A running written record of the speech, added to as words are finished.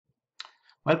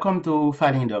Welcome to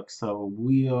Filing Docs. So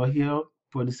we are here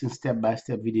producing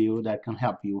step-by-step video that can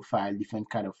help you file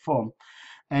different kind of form.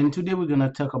 And today we're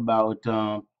gonna talk about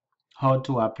how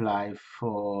to apply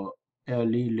for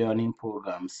early learning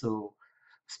programs. So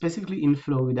specifically in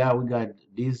Florida, we got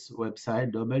this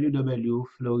website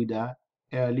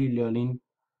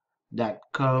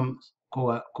www.floridaearlylearning.com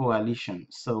coalition.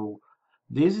 So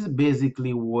this is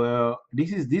basically where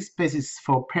this space is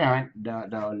for parents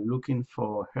that are looking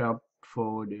for help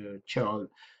for their child,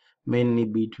 mainly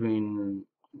between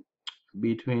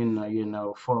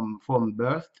from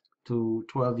birth to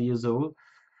 12 years old.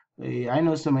 I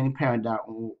know so many parents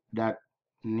that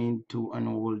need to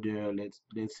enroll their, let's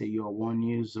say you're 1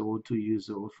 years old, 2 years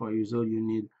old, 4 years old, you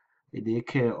need a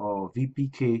daycare or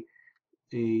VPK.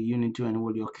 You need to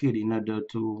enroll your kid in order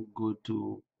to go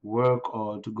to work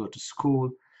or to go to school.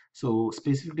 So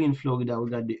specifically in Florida,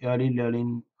 we got the Early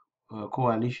Learning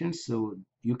Coalition. So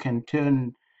you can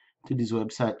turn to this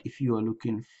website if you are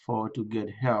looking for to get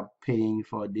help paying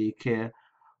for daycare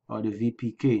or the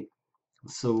VPK.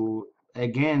 So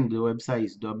again, the website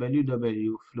is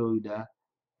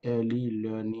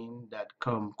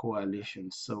www.floridaearlylearning.com coalition.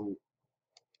 So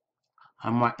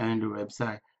I'm right on the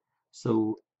website.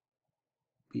 So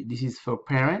this is for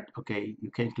parent. Okay,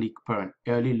 you can click parent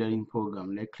early learning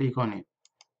program. Let's click on it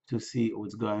to see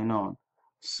what's going on.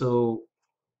 So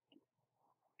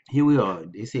here we are.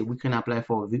 They say we can apply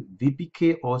for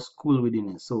VPK or school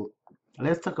readiness. So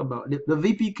let's talk about the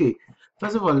VPK.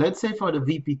 First of all, let's say for the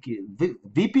VPK,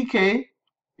 VPK,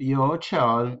 your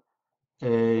child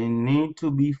need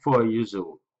to be 4 years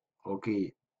old.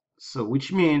 Okay, so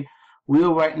which means we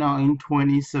are right now in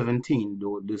 2017.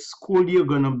 The school year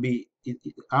gonna be.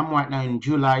 I'm right now in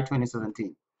July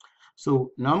 2017.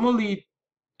 So normally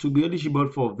to be eligible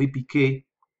for VPK,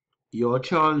 your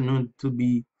child need to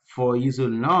be 4 years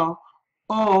old now,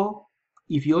 or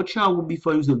if your child will be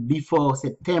 4 years old before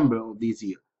September of this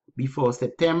year, before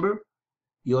September,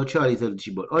 your child is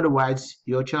eligible. Otherwise,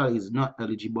 your child is not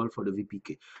eligible for the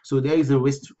VPK. So there is a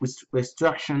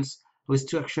restrictions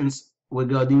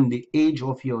regarding the age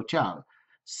of your child.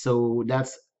 So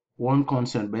that's one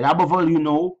concern. But above all,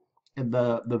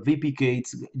 the VPK,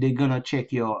 they're gonna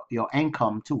check your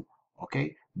income too.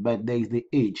 Okay, but there is the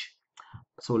age.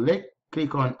 So let's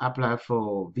click on apply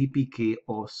for VPK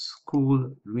or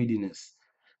school readiness.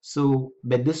 So,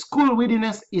 but the school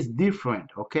readiness is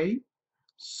different. Okay,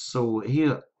 so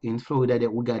here in Florida, that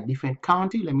we got different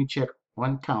county. Let me check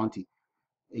one county.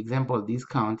 Example, this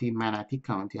county, Manatee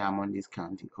County. I'm on this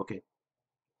county. Okay.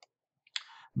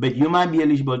 But you might be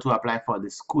eligible to apply for the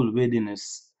school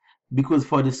readiness because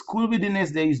for the school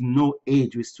readiness, there is no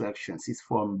age restrictions. It's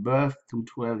from birth to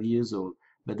 12 years old.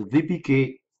 But the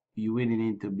VPK, you really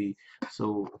need to be.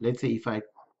 So let's say if I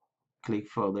click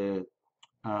for the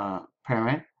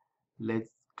parent, let's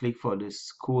click for the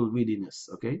school readiness.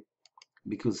 Okay.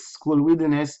 Because school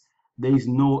readiness there is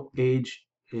no age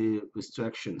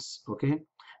restrictions. Okay,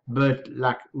 but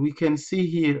like we can see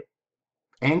here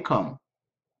income,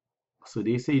 so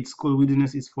they say it's school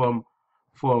readiness is from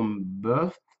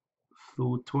birth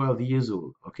through 12 years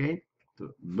old. Okay,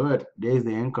 so, but there's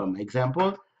the income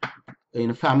example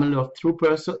in a family of two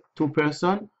person,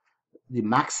 the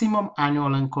maximum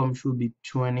annual income should be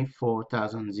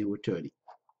 24,030.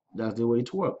 That's the way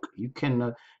it works. You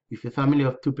cannot, if a family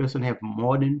of two-person have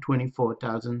more than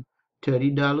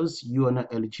 $24,030, you are not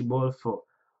eligible for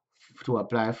to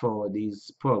apply for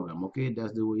this program. Okay,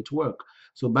 that's the way it works.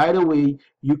 So by the way,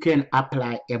 you can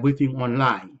apply everything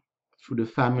online through the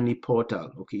family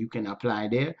portal. Okay, you can apply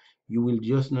there. You will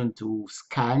just need to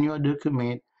scan your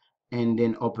document and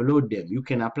then upload them. You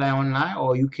can apply online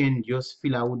or you can just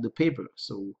fill out the paper.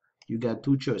 So you got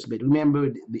two choices. But remember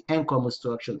the income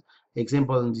instructions,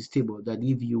 example in this table that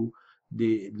give you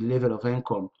the level of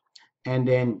income. And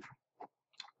then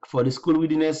for the school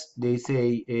readiness, they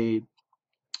say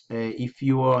if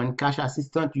you are on cash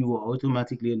assistant, you are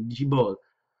automatically eligible.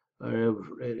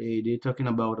 They're talking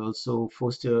about also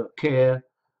foster care.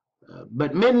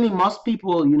 But mainly most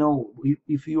people,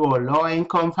 if you are a low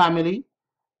income family,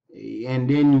 and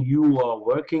then you are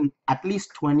working at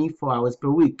least 24 hours per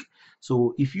week.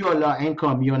 So if you are low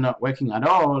income, you're not working at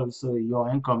all. So your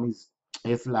income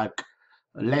is like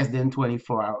less than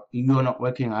 24 hours. You're not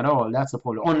working at all. That's a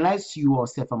problem. Unless you are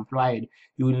self-employed,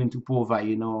 you will need to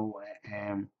provide,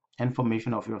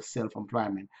 information of your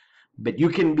self-employment. But you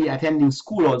can be attending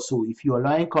school also. If you are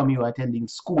low income, you are attending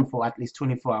school for at least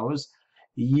 24 hours.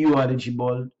 You are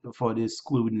eligible for the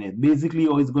school witness. Basically,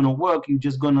 how it's gonna work, you're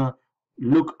just gonna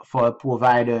look for a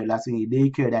provider, let's say a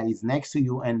daycare that is next to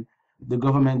you, and the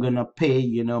government gonna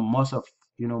pay, most of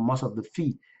the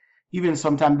fee. Even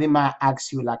sometimes they might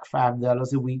ask you like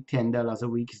 $5 a week, $10 a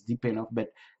week. It's depend of, but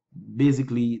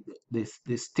basically the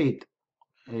state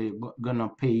gonna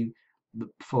pay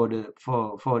for the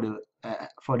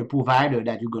provider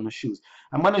that you're gonna choose.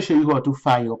 I'm gonna show you how to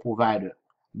find your provider,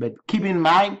 but keep in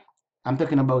mind, I'm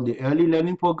talking about the early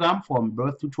learning program from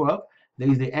birth to 12. There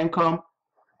is the income.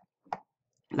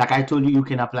 Like I told you, you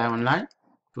can apply online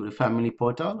to the family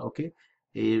portal. Okay.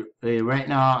 Right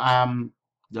now, I'm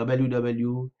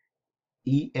www.elc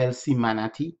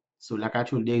Manatee. So like I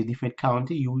told you, there is different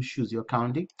county. You will choose your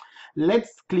county.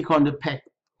 Let's click on the pack.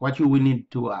 What you will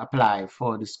need to apply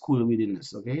for the school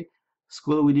readiness. Okay.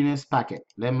 School readiness packet.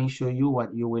 Let me show you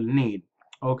what you will need.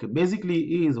 Okay.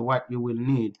 Basically, is what you will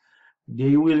need.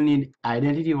 They will need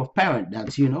identity of parent.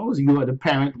 That's, you are the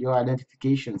parent, your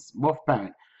identifications, both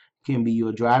parent. Can be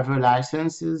your driver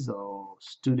licenses or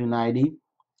student ID.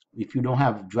 If you don't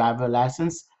have driver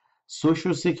license,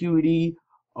 social security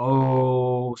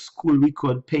or school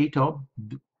record paid up,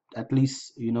 at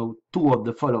least, two of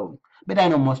the following. But I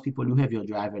know most people who have your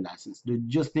driver license. They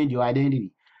just need your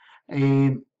identity.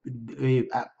 Um,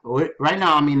 right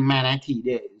now I'm in Manatee.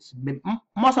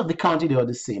 Most of the county they are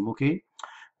the same. Okay.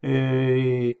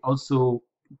 Also,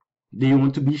 they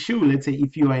want to be sure. Let's say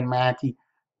if you are in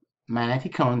Manatee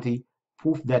County,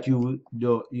 proof that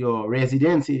your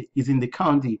residence is in the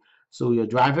county. So your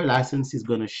driver license is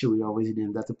gonna show your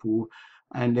residence. That's a proof.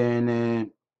 And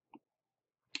then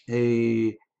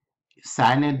a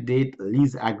signed date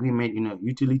lease agreement.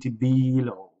 Utility bill,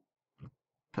 or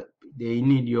they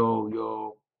need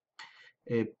your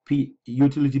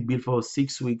utility bill for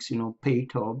 6 weeks.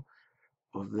 Paid up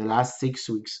of the last 6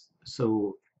 weeks.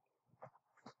 So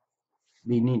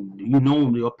we need,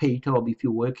 your pay stub. If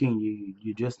you're working,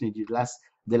 you just need the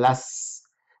last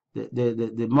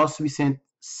the most recent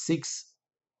 6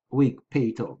 week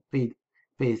pay stub, pay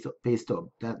stub.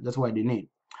 That's what they need.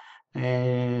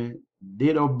 And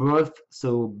date of birth,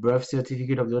 so birth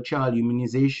certificate of your child,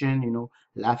 immunization,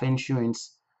 life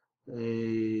insurance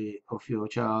of your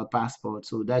child, passport.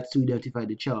 So that's to identify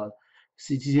the child.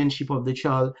 Citizenship of the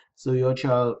child, so your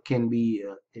child can be,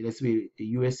 let's say, a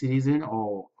U.S. citizen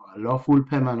or a lawful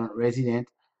permanent resident.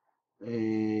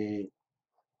 Uh,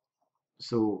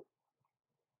 so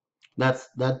that's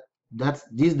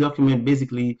this document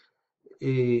basically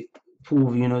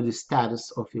prove, the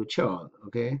status of your child.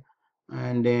 Okay.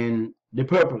 And then the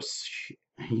purpose,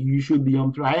 you should be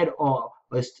employed or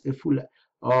a full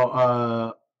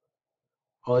or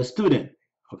or a student.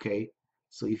 Okay.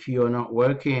 So if you're not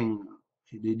working,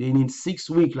 they need 6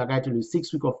 weeks, like I told you,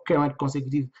 6 weeks of current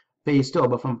consecutive pay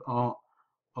stub from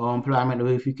employment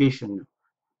verification.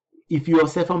 If you are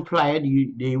self-employed,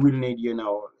 they will need,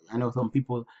 I know some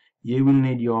people, they will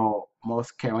need your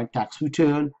most current tax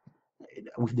return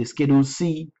with the Schedule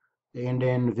C, and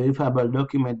then verifiable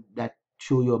document that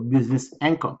show your business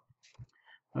income.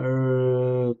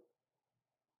 Uh,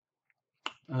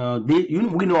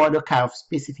 we know other kind of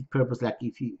specific purpose, like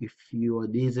if you are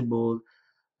disabled.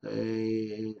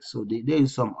 So there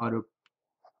is some other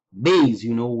base,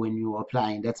 when you're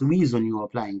applying. That's the reason you're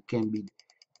applying. Can be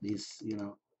this,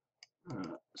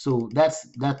 so that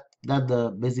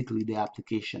the basically the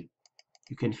application.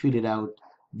 You can fill it out.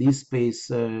 This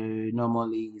space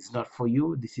normally is not for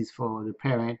you. This is for the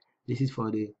parent. This is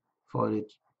for the for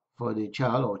the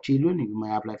child or children. You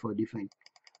might apply for different,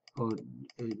 or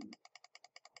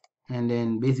and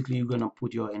then basically you're gonna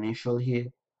put your initial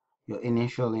here, your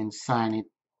initial, and sign it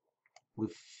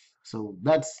with. So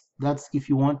that's if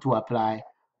you want to apply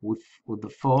with the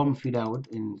form, fill out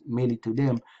and mail it to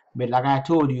them. But like I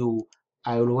told you,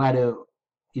 I would rather,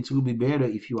 it will be better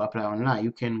if you apply online.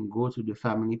 You can go to the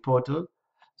family portal.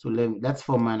 So that's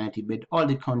for Manatee, but all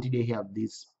the county they have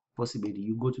this possibility.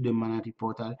 You go to the Manatee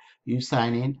portal, you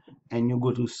sign in, and you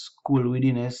go to school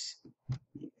readiness,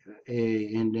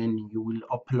 and then you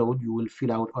will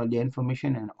fill out all the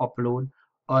information and upload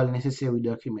all necessary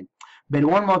documents. But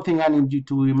one more thing I need you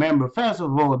to remember, first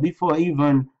of all, before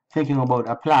even thinking about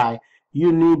apply,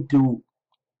 you need to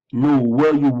know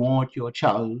where you want your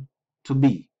child to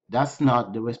be. That's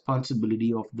not the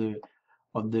responsibility of the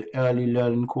early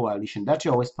learning coalition. That's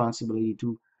your responsibility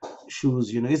to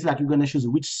choose. It's like you're gonna choose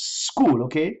which school.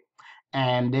 Okay.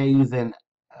 And there is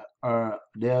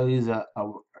a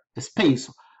space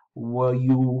where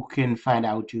you can find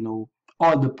out,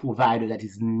 all the provider that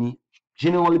is need.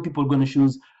 Generally, people are going to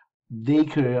choose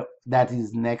daycare that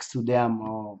is next to them,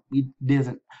 or it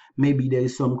doesn't. Maybe there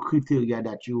is some criteria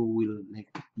that you will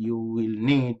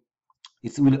need.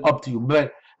 It's really up to you.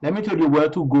 But let me tell you where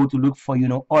to go to look for,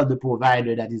 all the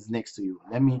provider that is next to you.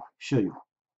 Let me show you.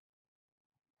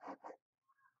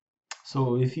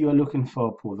 So if you are looking for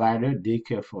a provider,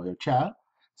 daycare for your child,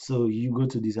 so you go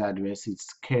to this address.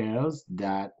 It's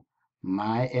cares.myfl,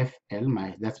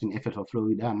 that's in FL for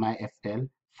Florida,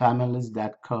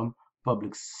 myflfamilies.com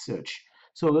public search.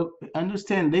 So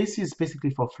understand this is specifically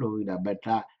for Florida, but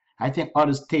I think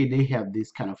other states they have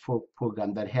this kind of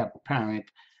program that help parents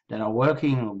that are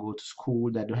working or go to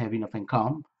school that don't have enough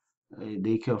income,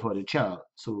 they care for the child.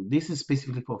 So this is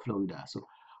specifically for Florida. So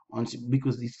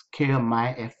because it's care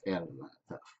myfl,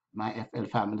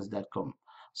 myflfamilies.com.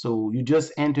 So you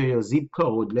just enter your zip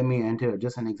code. Let me enter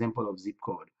just an example of zip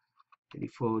code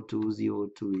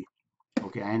 34203.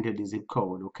 Okay, I entered the zip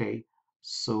code. Okay,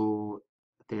 so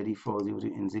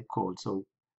 3403 in zip code. So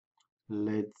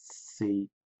let's see.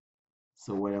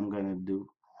 So what I'm gonna do,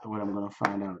 what I'm gonna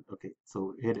find out. Okay,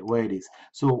 so here, where it is.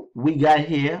 So we got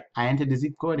here. I entered the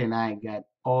zip code and I got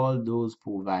all those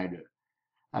providers.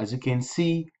 As you can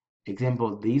see,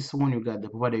 example, this one, you got the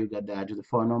provider, you got the address, the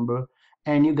phone number,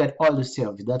 and you got all the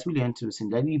service. That's really interesting.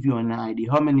 That give you an idea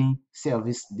how many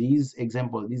service these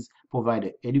example, these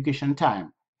provider, education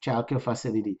time, childcare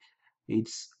facility.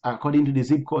 It's according to the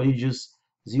zip code, it's just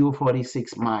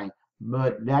 046 mile.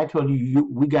 But I told you,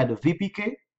 we got the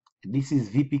VPK. This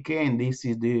is VPK and this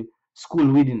is the school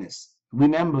readiness.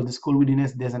 Remember, the school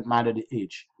readiness doesn't matter the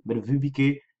age, but the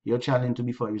VPK, your child need to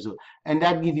be 4 years old, and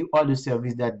that give you all the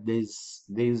service that this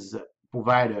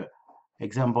provider.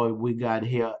 Example, we got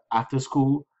here after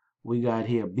school, we got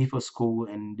here before school,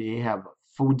 and they have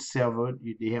food server,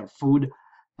 they have food,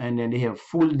 and then they have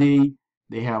full day,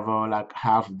 they have like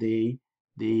half day,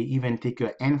 they even take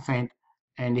your infant,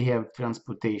 and they have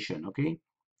transportation. Okay,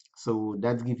 so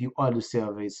that give you all the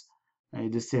service.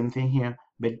 The same thing here,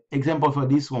 but example for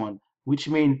this one, which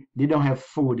mean they don't have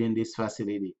food in this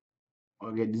facility.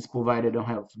 Okay, this provider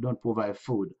don't provide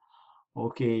food.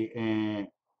 Okay, and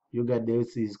you got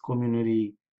this is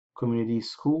community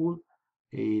school.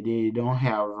 They don't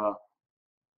have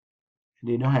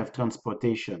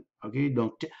transportation. Okay,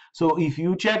 don't so if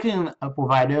you check in a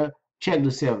provider, check the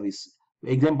service.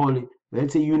 Example,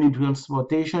 let's say you need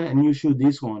transportation and you choose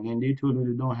this one and they told you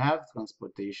they don't have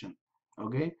transportation.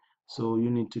 Okay, so you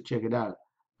need to check it out.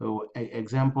 So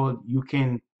example, you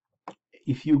can,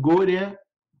 if you go there,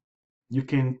 you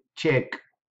can check.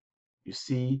 You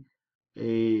see,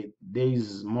 there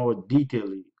is more detail.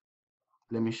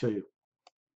 Let me show you.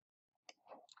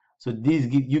 So this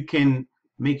give, you can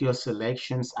make your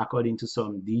selections according to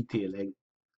some detail, like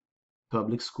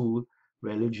public school,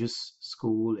 religious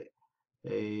school,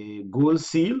 gold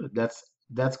seal.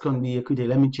 That's gonna be a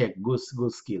criteria. Let me check gold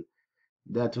skill.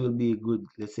 That will be good.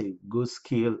 Let's say gold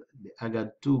skill. I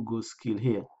got two gold skill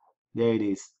here. There it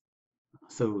is.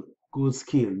 So good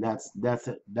skill. That's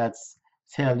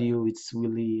tell you it's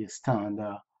really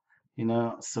standard.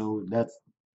 So that's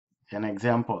an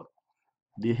example.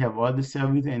 They have all the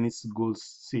service and it's gold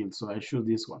seal. So I show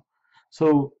this one.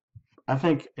 So I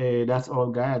think that's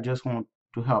all, guys. I just want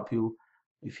to help you.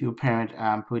 If you're a parent,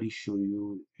 I'm pretty sure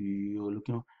you're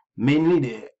looking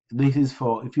mainly this is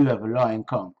for if you have a low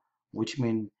income, which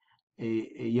means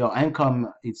your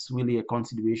income it's really a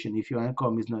consideration. If your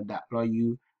income is not that low,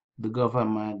 the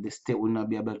government, the state will not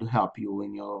be able to help you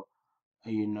in your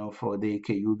for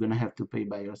daycare. You're gonna have to pay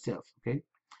by yourself. Okay,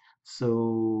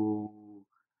 so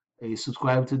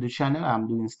subscribe to the channel. I'm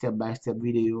doing step-by-step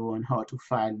video on how to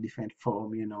file different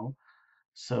form.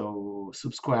 So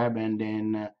subscribe and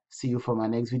then see you for my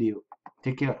next video.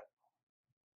 Take care.